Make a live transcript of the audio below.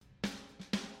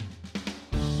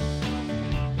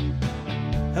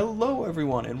Hello,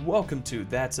 everyone, and welcome to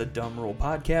That's a Dumb Rule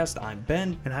podcast. I'm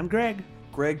Ben. And I'm Greg.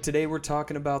 Greg, today we're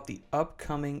talking about the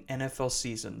upcoming NFL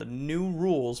season, the new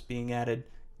rules being added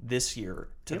this year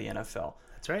to the NFL.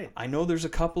 That's right. I know there's a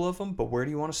couple of them, but where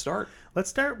do you want to start? Let's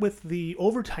start with the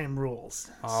overtime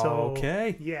rules.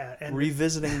 Okay. Yeah. And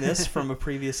revisiting this from a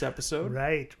previous episode.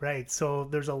 Right. So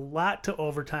there's a lot to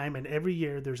overtime, and every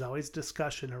year there's always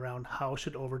discussion around how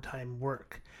should overtime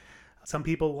work. Some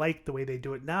people like the way they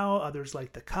do it now, others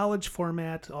like the college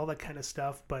format, all that kind of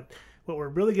stuff. But what we're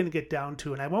really going to get down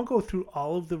to, and I won't go through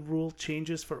all of the rule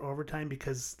changes for overtime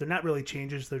because they're not really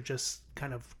changes, they're just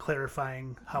kind of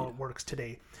clarifying how it works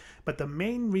today. But the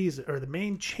main reason, or the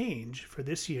main change for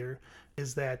this year,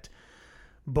 is that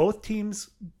both teams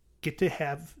get to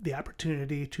have the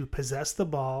opportunity to possess the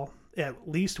ball at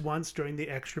least once during the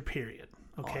extra period.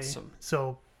 Okay. Awesome.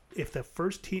 So if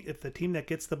the team that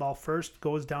gets the ball first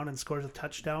goes down and scores a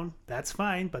touchdown, that's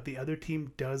fine, but the other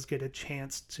team does get a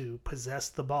chance to possess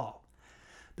the ball.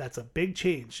 That's a big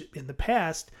change. In the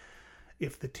past,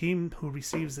 if the team who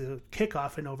receives the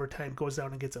kickoff in overtime goes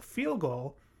down and gets a field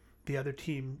goal, the other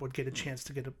team would get a chance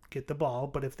to get the ball,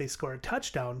 but if they score a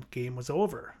touchdown, game was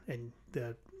over, and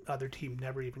the other team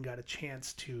never even got a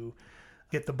chance to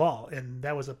get the ball. And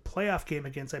that was a playoff game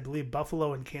against, I believe,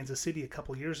 Buffalo and Kansas City a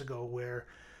couple years ago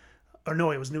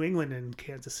it was New England and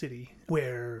Kansas City,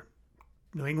 where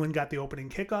New England got the opening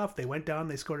kickoff. They went down,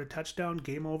 they scored a touchdown,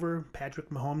 game over. Patrick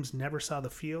Mahomes never saw the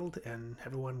field, and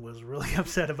everyone was really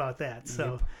upset about that.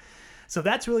 So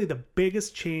that's really the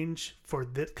biggest change for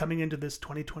coming into this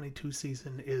 2022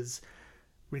 season is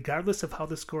regardless of how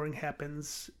the scoring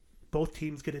happens, both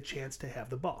teams get a chance to have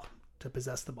the ball, to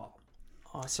possess the ball.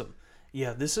 Awesome.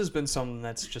 Yeah, this has been something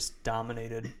that's just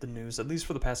dominated the news, at least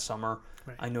for the past summer.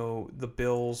 Right. I know the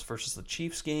Bills versus the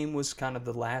Chiefs game was kind of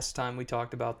the last time we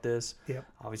talked about this. Yep.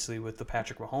 Obviously with the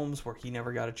Patrick Mahomes, where he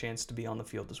never got a chance to be on the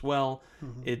field as well.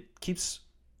 Mm-hmm. It keeps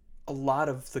a lot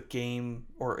of the game,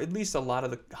 or at least a lot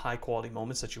of the high-quality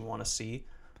moments that you want to see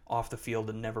off the field,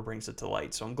 and never brings it to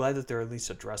light. So I'm glad that they're at least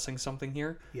addressing something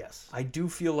here. Yes. I do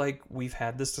feel like we've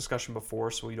had this discussion before,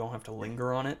 so we don't have to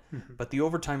linger on it. Mm-hmm. But the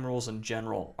overtime rules in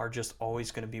general are just always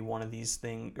going to be one of these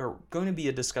things, or going to be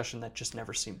a discussion that just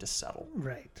never seemed to settle.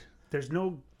 Right. There's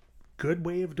no good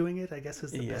way of doing it, I guess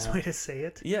is the best way to say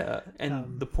it. Yeah,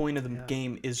 and the point of the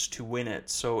game is to win it.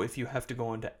 So if you have to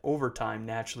go into overtime,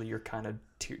 naturally you're kind of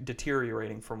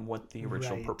deteriorating from what the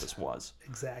original purpose was.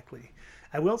 Exactly.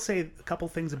 I will say a couple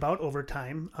things about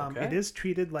overtime. It is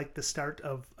treated like the start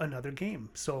of another game.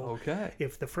 So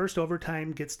if the first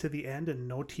overtime gets to the end and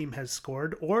no team has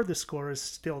scored, or the score is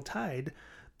still tied,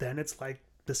 then it's like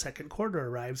the second quarter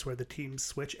arrives where the teams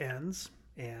switch ends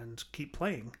and keep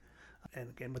playing. And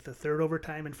again, with the third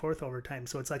overtime and fourth overtime.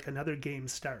 So it's like another game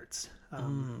starts.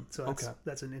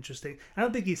 That's an interesting... I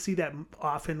don't think you see that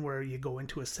often where you go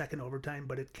into a second overtime,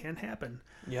 but it can happen.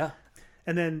 Yeah.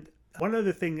 And then one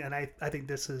other thing, and I think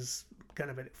this is kind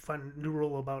of a fun new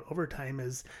rule about overtime,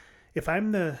 is if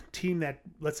I'm the team that,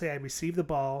 let's say I receive the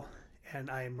ball and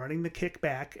I'm running the kick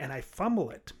back and I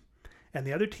fumble it, and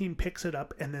the other team picks it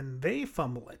up and then they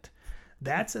fumble it,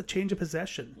 that's a change of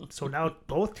possession. So now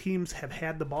both teams have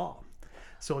had the ball.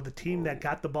 So the team that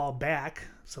got the ball back,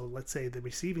 so let's say the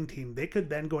receiving team, they could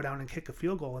then go down and kick a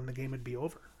field goal and the game would be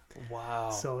over. Wow.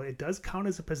 So it does count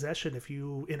as a possession if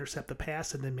you intercept the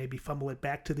pass and then maybe fumble it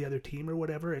back to the other team or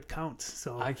whatever, it counts.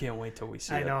 So I can't wait till we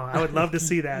see it. I know. I would love to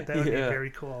see that. That would be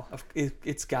very cool.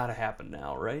 It's got to happen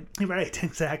now, right? Right,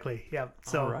 exactly. Yeah.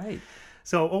 So, all right.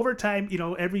 So overtime,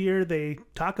 every year they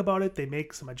talk about it. They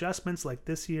make some adjustments like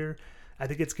this year. I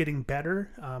think it's getting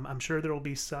better. I'm sure there will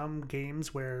be some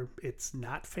games where it's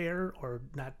not fair or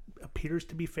not appears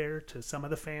to be fair to some of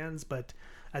the fans, but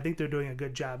I think they're doing a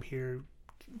good job here,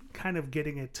 kind of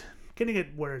getting it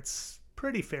where it's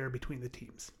pretty fair between the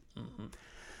teams. Mm-hmm.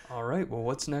 All right. Well,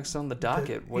 what's next on the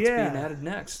docket? What's being added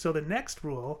next? So the next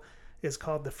rule is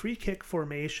called the free kick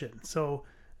formation. So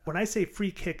when I say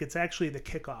free kick, it's actually the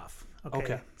kickoff.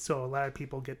 Okay. So a lot of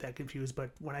people get that confused,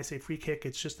 but when I say free kick,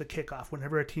 it's just the kickoff.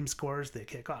 Whenever a team scores, they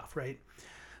kick off, right?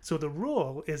 So the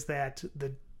rule is that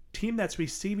the team that's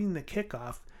receiving the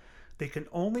kickoff, they can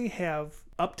only have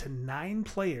up to 9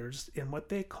 players in what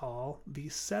they call the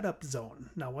setup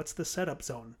zone. Now, what's the setup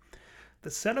zone?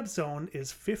 The setup zone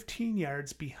is 15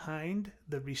 yards behind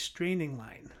the restraining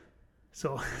line.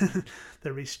 So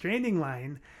the restraining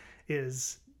line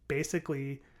is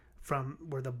basically from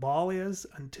where the ball is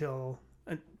until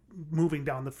moving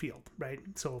down the field, right?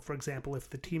 So, for example,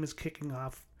 if a team is kicking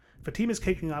off from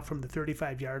the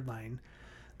 35-yard line,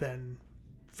 then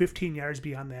 15 yards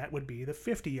beyond that would be the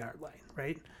 50-yard line,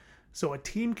 right? So a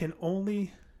team can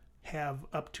only have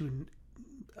up to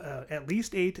at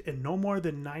least 8 and no more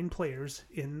than 9 players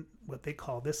in what they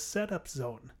call this setup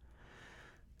zone.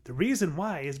 The reason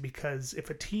why is because if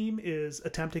a team is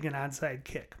attempting an onside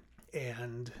kick,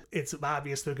 and it's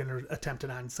obvious they're going to attempt an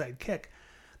onside kick,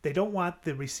 they don't want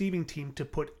the receiving team to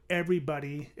put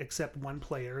everybody except one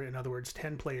player, in other words,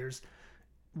 10 players,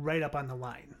 right up on the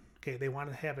line. Okay, they want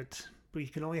to have it, but you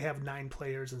can only have 9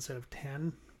 players instead of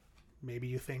 10. Maybe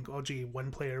you think, oh, gee,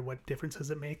 one player, what difference does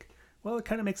it make? Well, it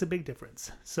kind of makes a big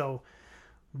difference. So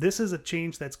this is a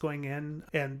change that's going in,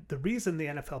 and the reason the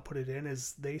NFL put it in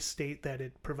is they state that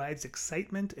it provides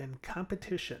excitement and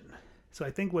competition. So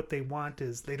I think what they want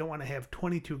is they don't want to have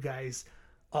 22 guys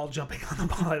all jumping on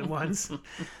the ball at once.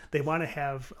 They want to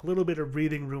have a little bit of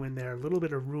breathing room in there, a little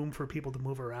bit of room for people to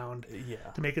move around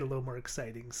to make it a little more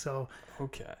exciting. So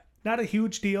okay, not a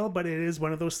huge deal, but it is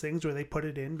one of those things where they put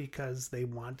it in because they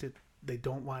want it. They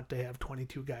don't want to have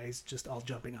 22 guys just all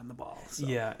jumping on the ball. So.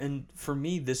 Yeah, and for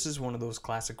me, this is one of those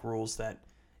classic rules that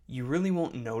you really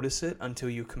won't notice it until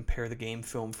you compare the game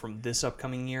film from this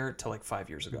upcoming year to like 5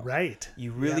 years ago. Right.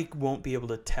 You really won't be able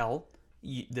to tell.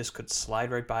 This could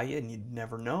slide right by you, and you'd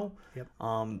never know. Yep.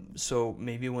 So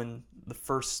maybe when the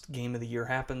first game of the year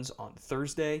happens on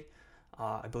Thursday,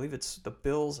 I believe it's the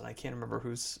Bills, and I can't remember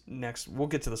who's next. We'll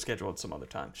get to the schedule at some other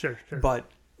time. Sure. But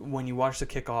when you watch the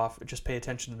kickoff, just pay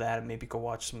attention to that, and maybe go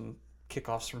watch some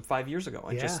kickoffs from 5 years ago,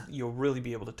 and just you'll really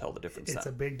be able to tell the difference. It's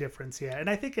a big difference, and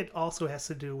I think it also has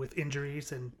to do with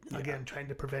injuries and again trying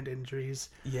to prevent injuries.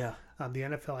 Yeah. The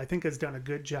NFL, I think, has done a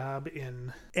good job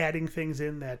in adding things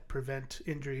in that prevent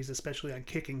injuries, especially on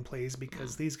kicking plays,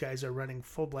 because these guys are running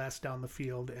full blast down the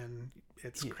field, and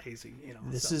it's crazy.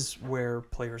 This is where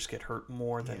players get hurt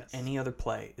more than any other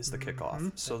play is the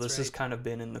kickoff. So this has kind of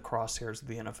been in the crosshairs of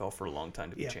the NFL for a long time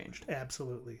to be changed.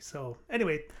 Absolutely. So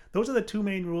anyway, those are the 2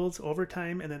 main rules: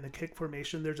 overtime and then the kick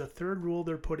formation. There's a third rule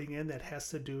they're putting in that has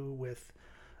to do with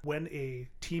when a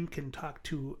team can talk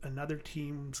to another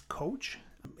team's coach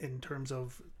in terms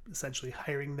of essentially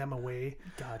hiring them away.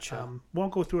 Gotcha.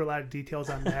 Won't go through a lot of details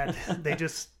on that. They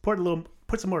just put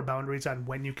some more boundaries on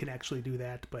when you can actually do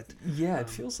that. But it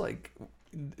feels like,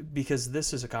 because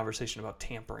this is a conversation about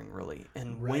tampering, really,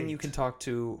 and when you can talk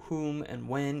to whom and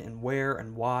when and where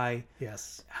and why.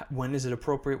 Yes. When is it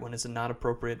appropriate? When is it not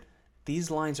appropriate?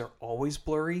 These lines are always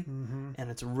blurry, and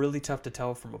it's really tough to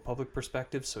tell from a public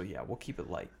perspective. So we'll keep it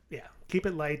light. Yeah, keep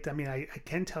it light. I mean, I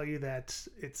can tell you that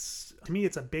to me,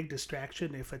 it's a big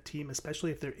distraction if a team, especially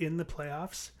if they're in the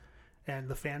playoffs, and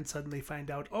the fans suddenly find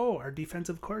out, oh, our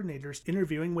defensive coordinator's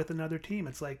interviewing with another team.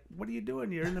 It's like, what are you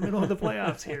doing? You're in the middle of the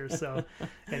playoffs here. So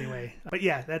anyway, but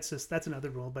that's another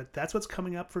rule. But that's what's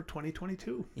coming up for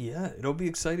 2022. Yeah, it'll be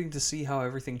exciting to see how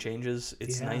everything changes.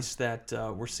 It's nice that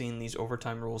we're seeing these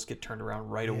overtime rules get turned around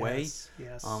right away.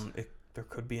 Yes. There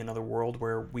could be another world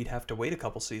where we'd have to wait a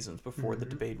couple seasons before the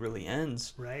debate really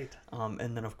ends. Right.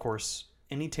 And then, of course,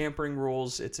 any tampering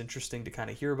rules, it's interesting to kind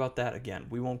of hear about that. Again,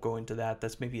 we won't go into that.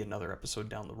 That's maybe another episode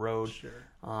down the road. Sure.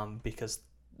 Because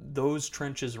those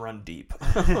trenches run deep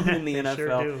in the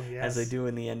NFL, sure as they do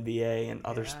in the NBA and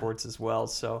other sports as well.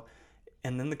 So,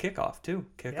 and then the kickoff too.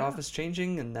 Kickoff is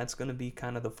changing, and that's going to be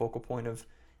kind of the focal point of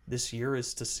this year,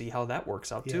 is to see how that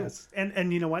works out too.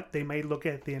 And you know what? They may look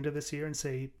at the end of this year and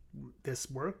say,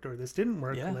 this worked or this didn't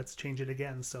work. Let's change it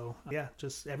again. So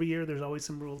just every year there's always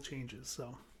some rule changes.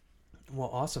 So. Well,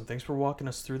 awesome. Thanks for walking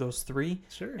us through those 3.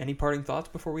 Sure. Any parting thoughts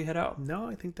before we head out? No,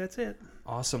 I think that's it.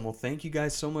 Awesome. Well, thank you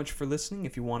guys so much for listening.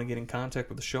 If you want to get in contact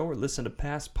with the show or listen to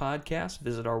past podcasts,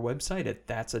 visit our website at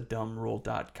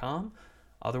that'sadumbRule.com.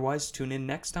 Otherwise, tune in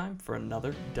next time for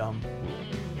another Dumb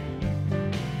Rule.